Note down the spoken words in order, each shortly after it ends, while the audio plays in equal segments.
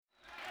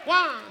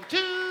One,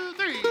 two,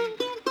 three.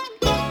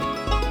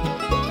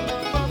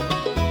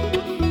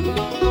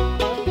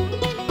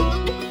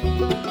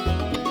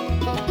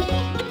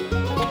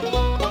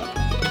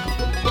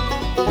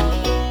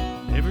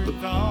 Never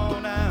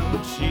thought I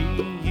would see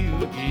you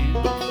again.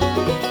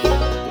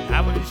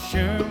 I was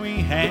sure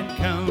we had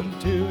come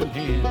to an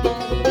end.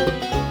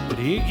 But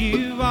here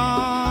you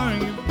are,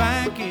 you're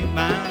back at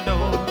my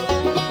door.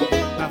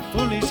 My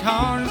foolish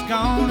heart is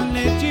gone and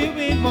let you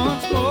in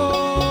once more.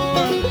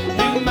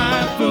 Am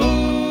I a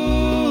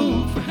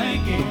fool for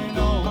hanging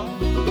on?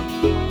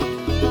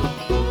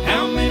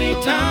 How many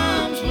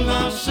times will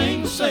I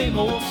sing the same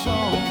old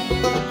song?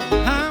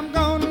 I'm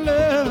gonna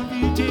love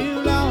you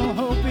till all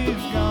hope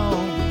is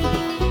gone.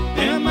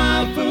 Am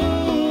I a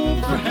fool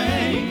for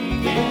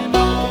hanging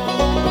on?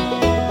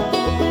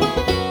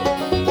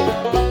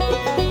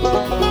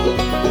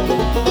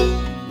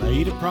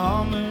 Made a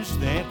promise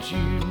that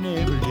you'd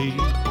never leave.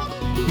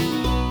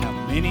 How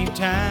many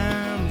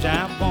times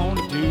I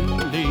wanted to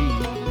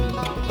leave?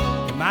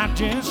 Am I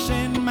just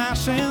setting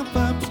myself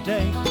up to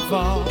take the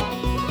fall?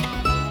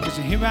 'Cause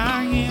here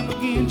I am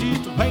again,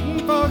 just waiting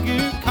for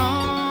your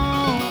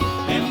call.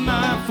 Am I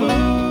a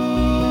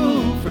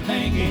fool for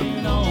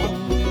hanging on?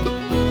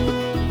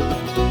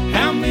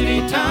 How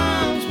many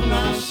times will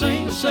I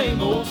sing the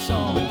same old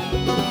song?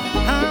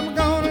 I'm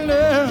gonna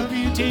love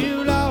you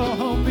till all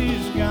hope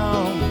is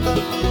gone.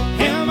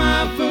 Am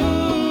I a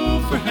fool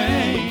for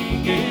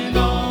hanging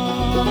on?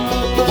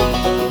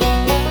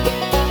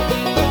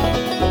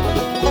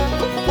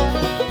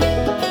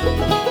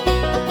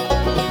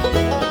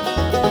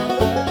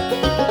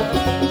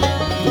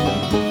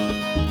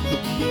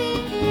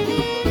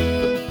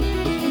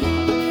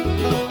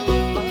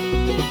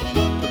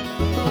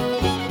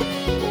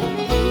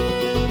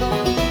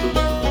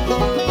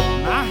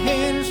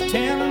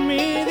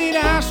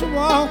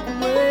 Walk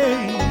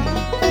away.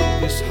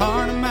 This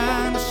heart of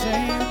mine is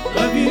saying,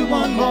 love you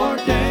one more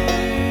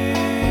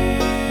day.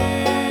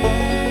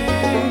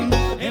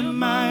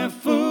 Am I a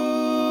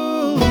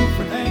fool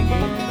for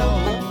hanging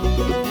on?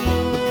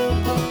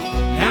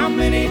 How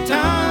many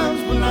times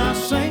will I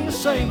sing the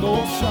same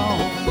old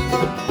song?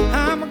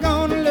 I'm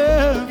gonna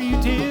love you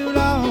till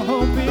all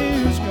hope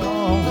is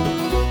gone.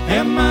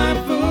 Am I a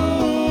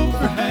fool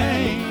for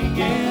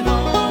hanging on?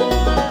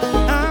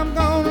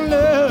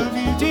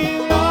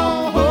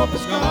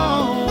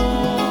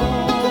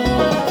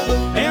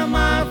 Am I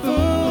a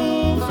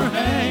fool for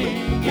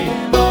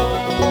hanging on?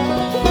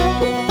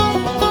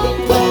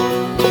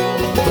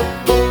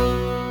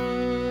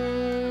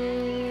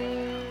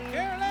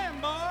 Carolyn,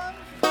 boys.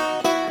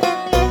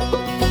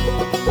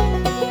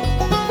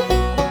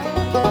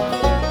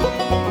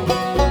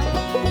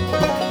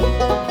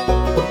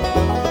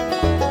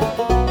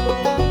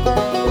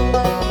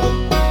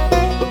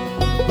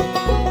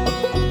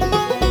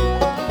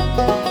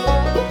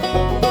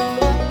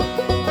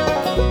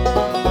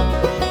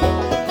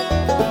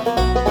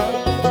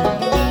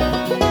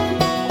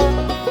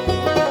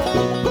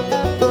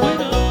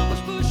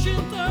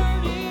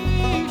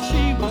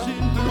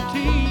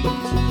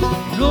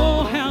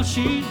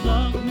 She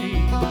loved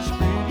me, this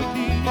pretty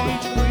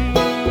teenage queen.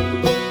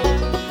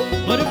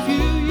 But a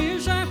few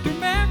years after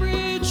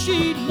marriage,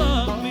 she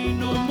loved me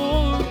no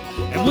more.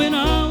 And when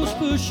I was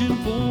pushing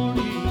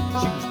 40,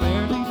 she was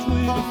barely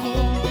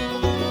 24.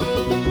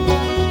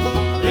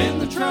 Then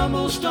the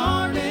trouble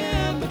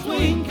started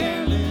between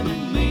Carolyn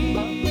and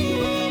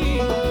me.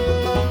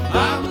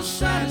 I was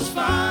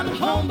satisfied at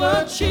home,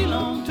 but she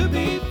longed to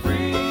be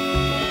free.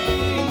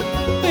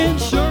 Been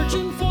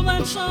searching for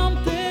that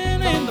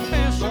something, and the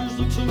pastures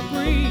look so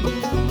green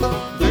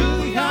through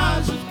the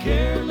eyes of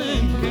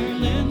Carolyn,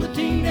 Carolyn the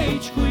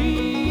teenage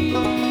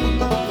queen.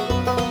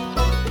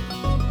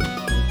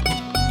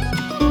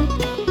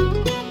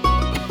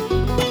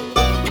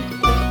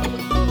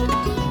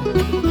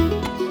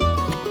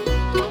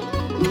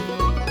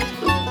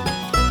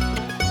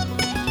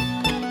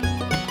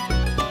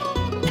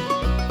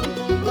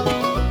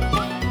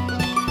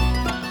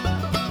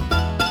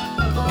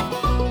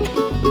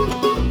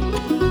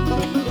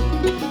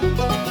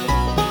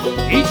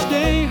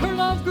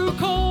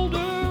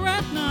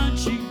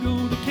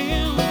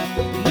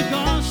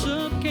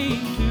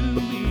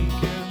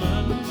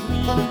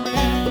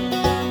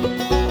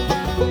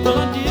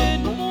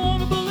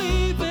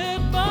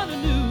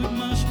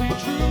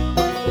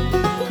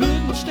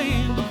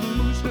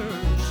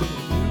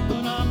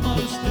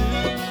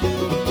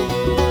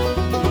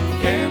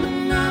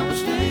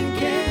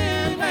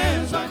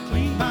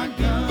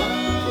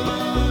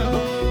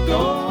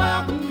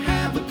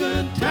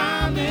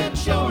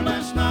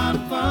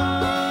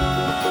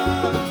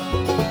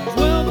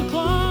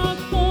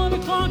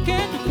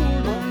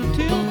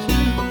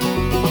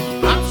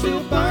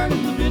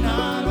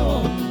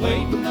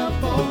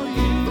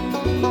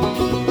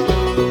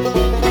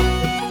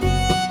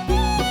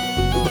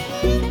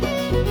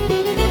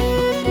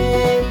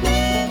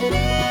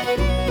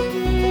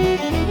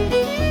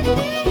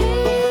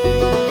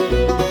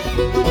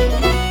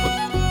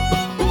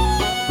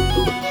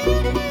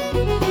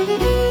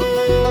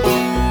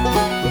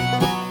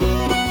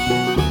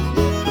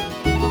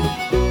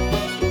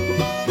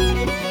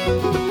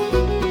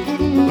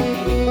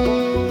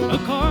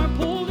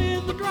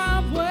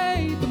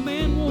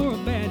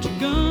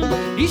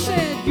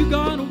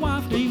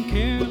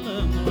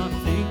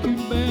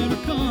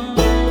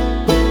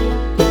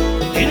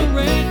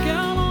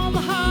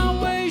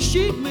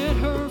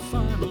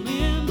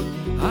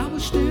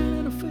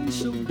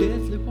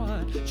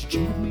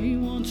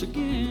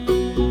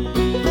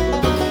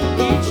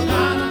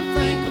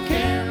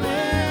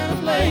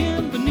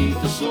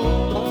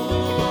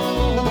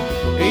 soul.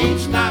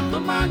 Each night my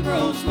mind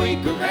grows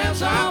weaker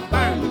as I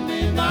burn the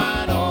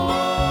midnight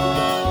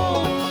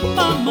oil.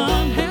 My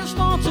mind has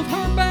thoughts of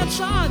her bad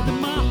side that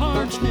my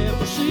heart's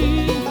never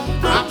seen.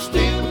 I'm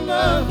still in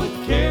love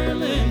with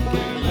Carolyn,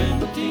 Carolyn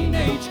the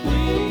teenage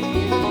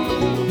queen.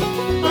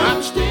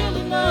 I'm still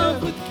in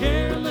love with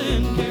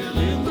Carolyn,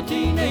 Carolyn the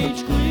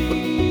teenage queen.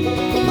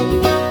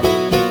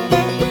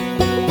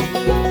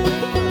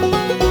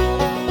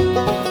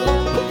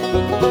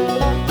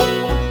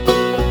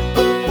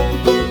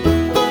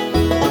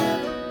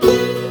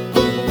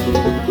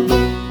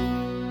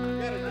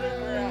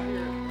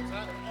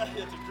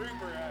 It's a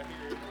drooper out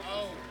here.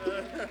 Oh.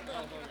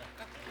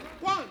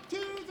 1, 2,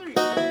 3.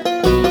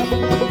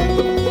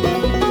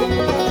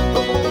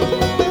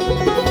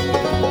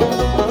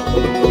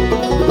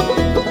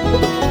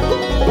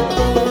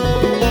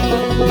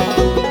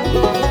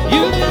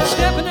 You've been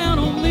stepping out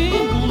on me,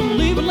 gonna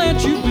leave and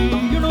let you be.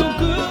 You're no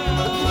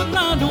good, and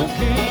I don't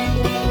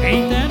care.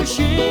 Ain't that a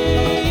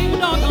shame, a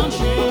doggone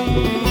shame?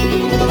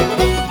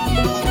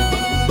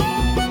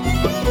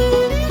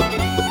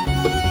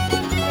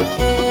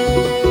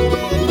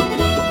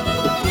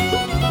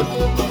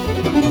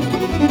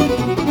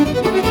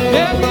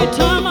 Every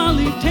time I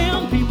leave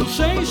town, people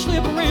say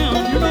slip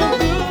around. You're no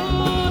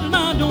good, and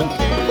I don't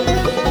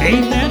care.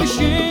 Ain't that a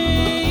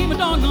shame, a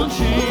doggone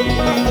shame?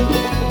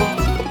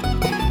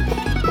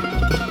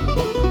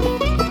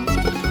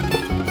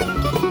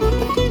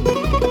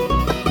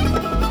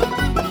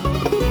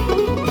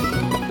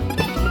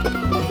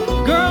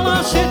 Girl,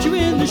 I set you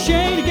in the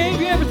shade, I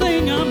gave you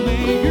everything I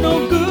made. You're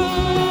no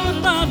good,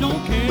 and I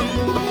don't care.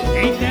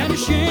 Ain't that a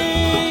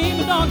shame,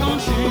 a doggone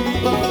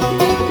shame?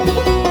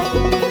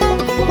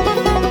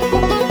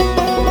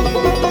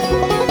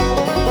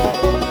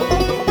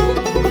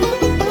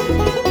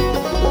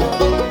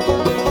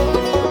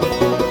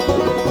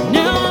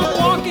 Now I'm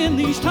walking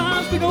these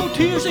times, big old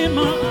tears in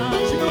my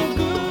eyes. You're no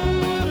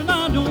good, and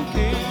I don't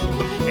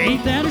care.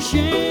 Ain't that a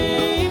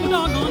shame, a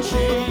doggone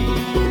shame?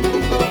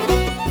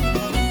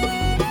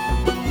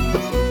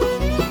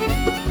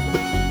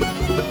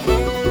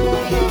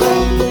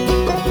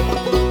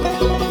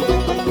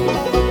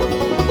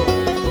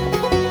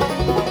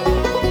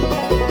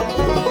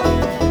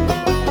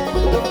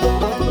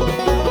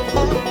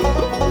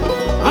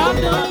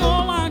 I've done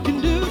all I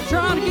can do to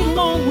try to get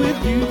along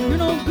with you. You're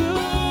no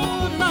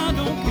good, and I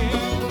don't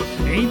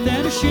care. Ain't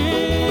that a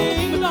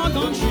shame, a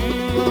doggone shame?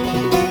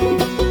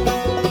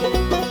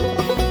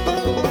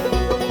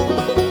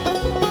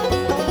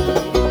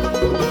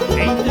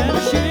 Ain't that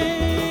a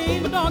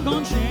shame, a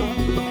doggone shame?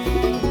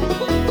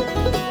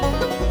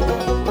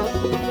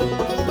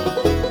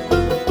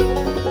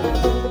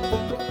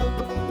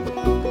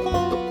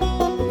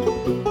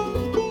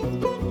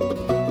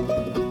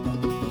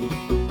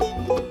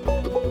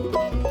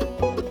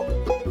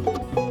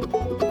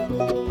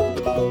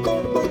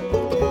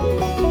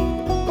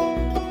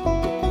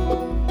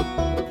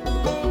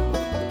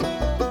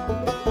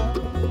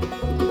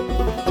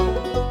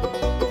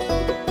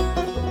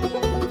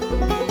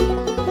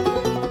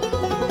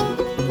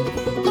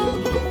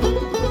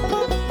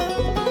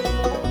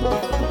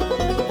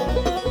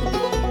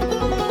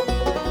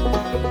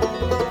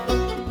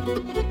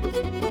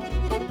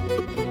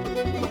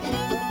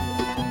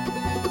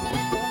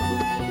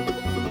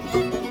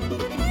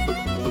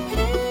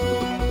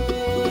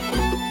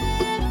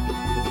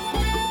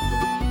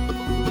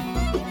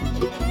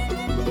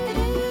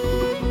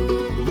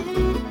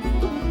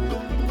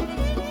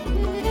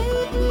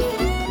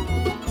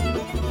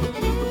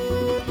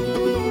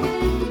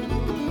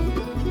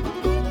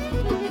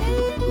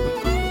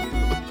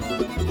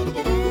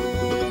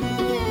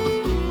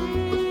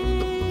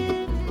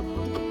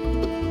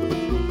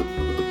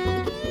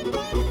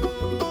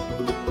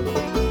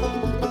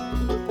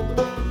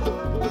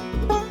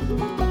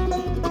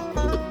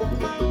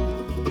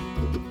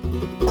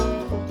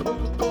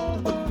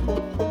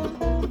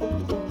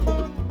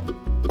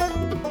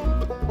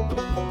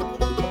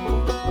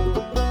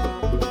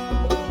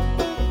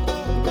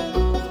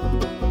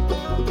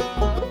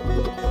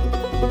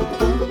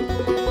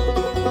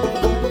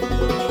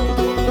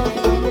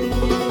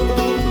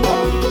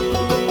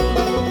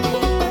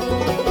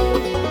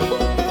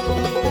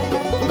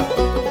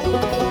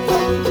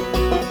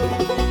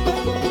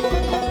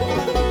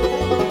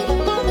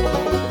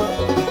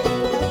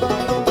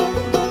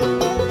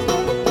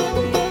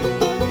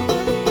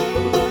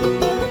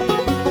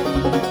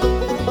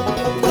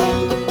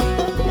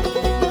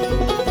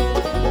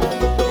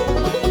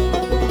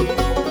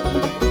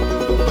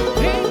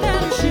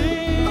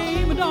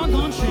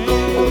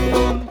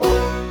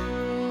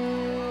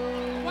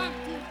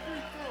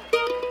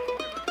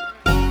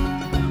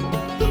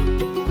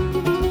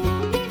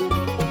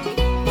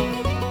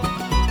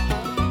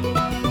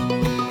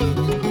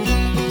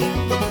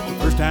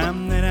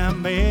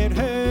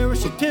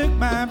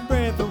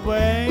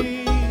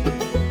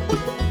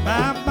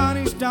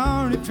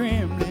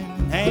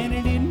 trembling and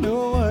I didn't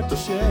know what to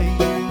say.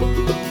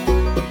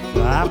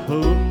 So I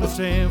pulled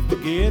myself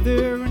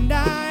together and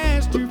I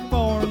asked her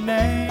for a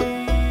name.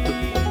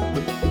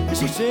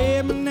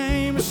 said my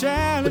name is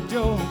Sally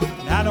Joe,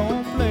 and I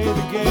don't play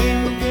the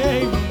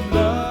game of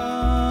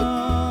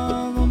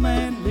love, a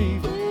man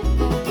leaving.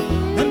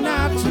 The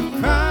nights of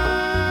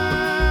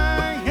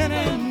crying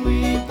and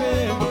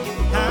weeping,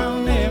 I'll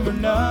never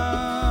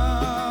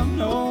love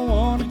no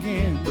one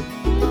again.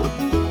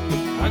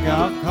 I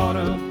got caught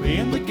up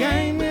in the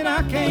game that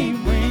I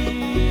can't win.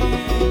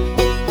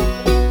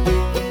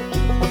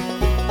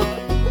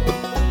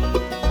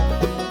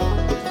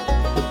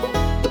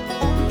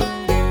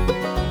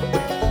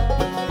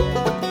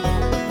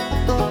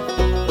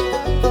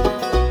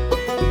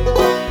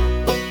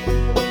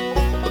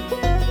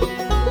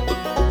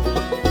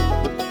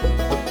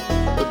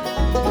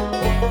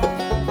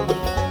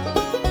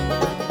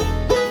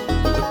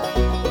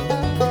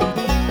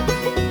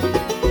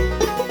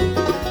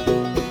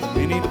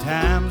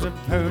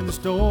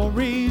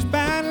 Stories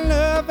about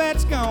love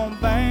that's gone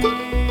bad,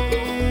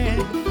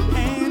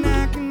 and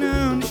I can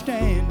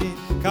understand it,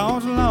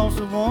 cause I lost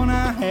the one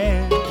I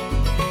had.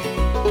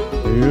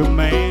 A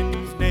man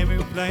who's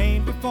never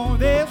played before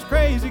this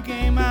crazy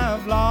game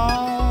I've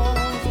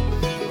lost.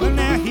 Well,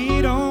 now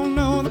he don't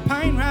know the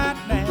pain right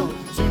now,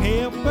 soon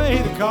he'll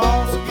pay the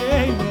cost. A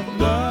game of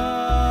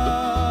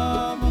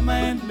love, a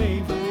man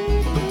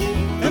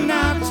leaving. The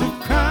nights of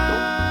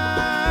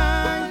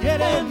crying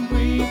and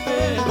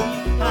weeping,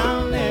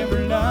 I'll never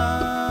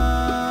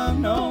love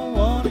no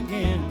one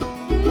again.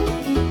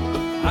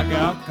 I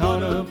got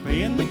caught up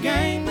in the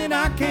game that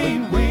I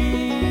can't win.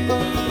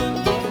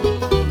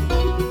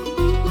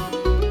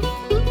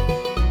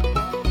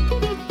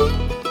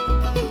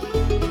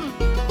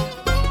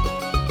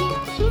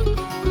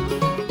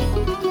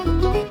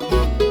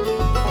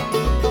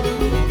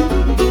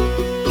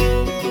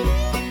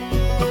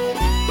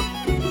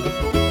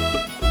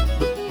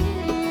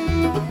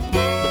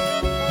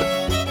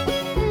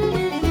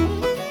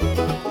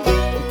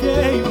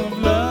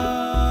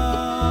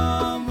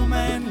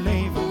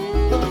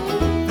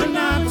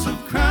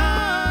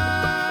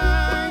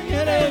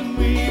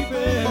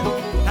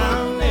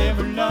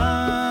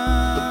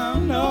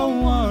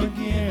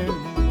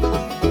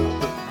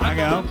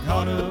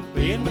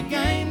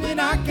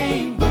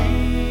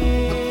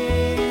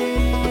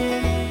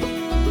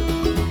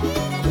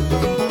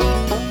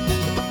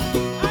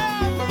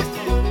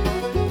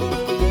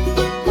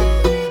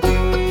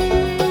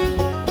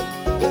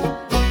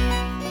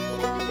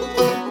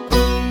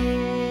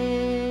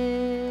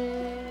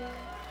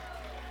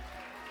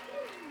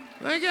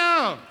 Thank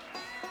you.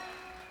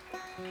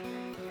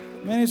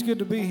 Man, it's good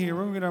to be here.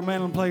 We're going to get our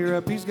mandolin player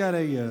up. He's got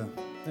a,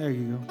 there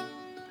you go.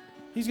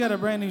 He's got a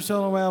brand new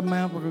solo album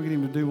out. We're going to get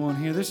him to do one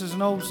here. This is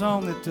an old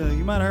song that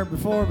you might have heard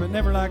before, but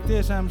never like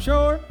this, I'm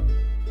sure.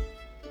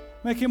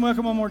 Make him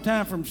welcome one more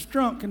time from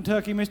Strunk,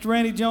 Kentucky, Mr.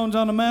 Randy Jones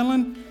on the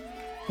mandolin,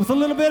 with a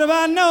little bit of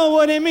I Know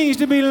What It Means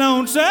to Be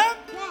Lonesome. 1,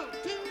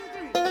 2,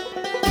 3.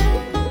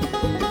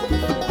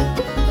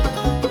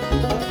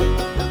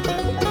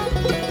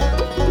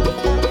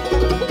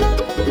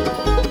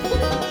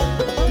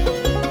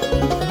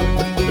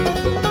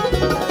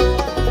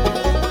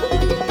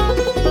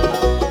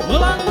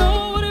 Well, I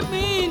know what it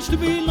means to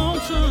be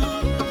lonesome,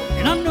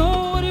 and I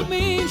know what it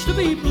means to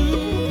be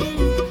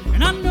blue,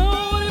 and I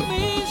know what it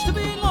means to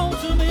be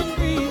lonesome in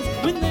dreams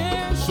when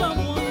there's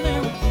someone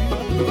there with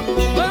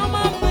you. Well,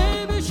 my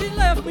baby, she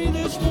left me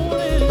this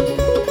morning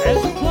as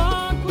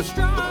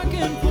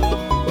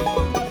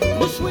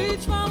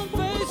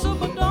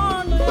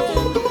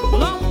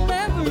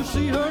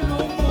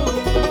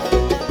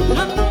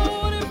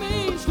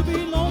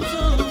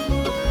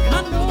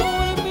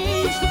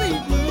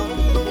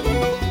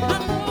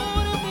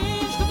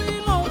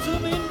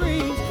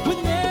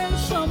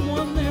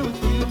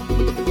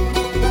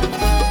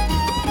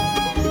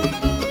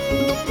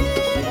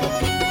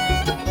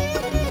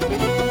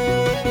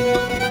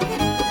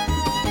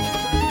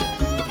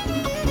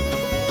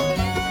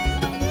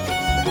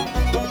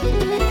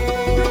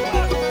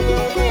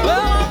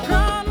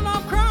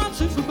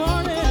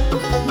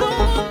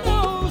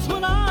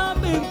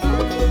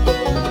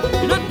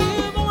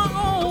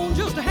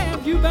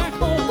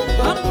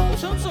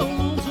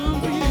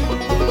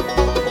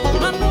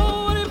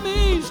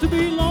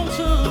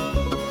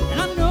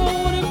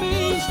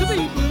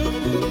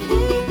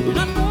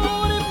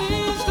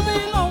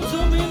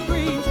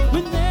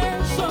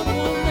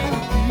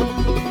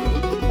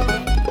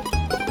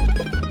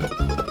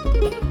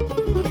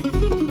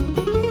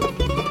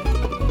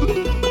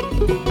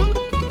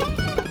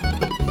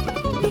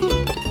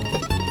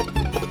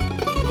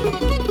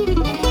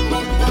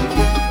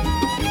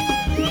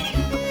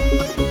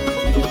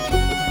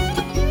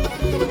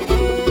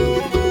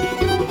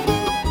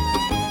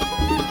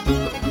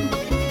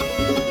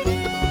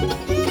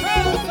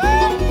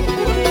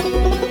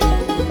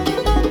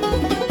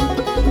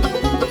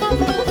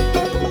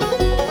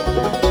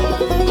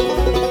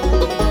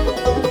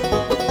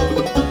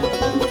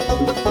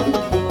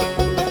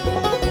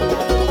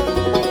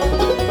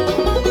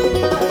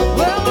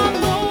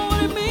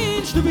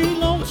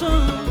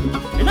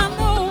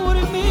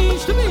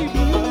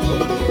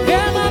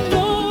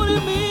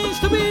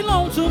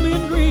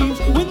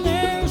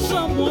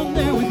one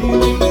there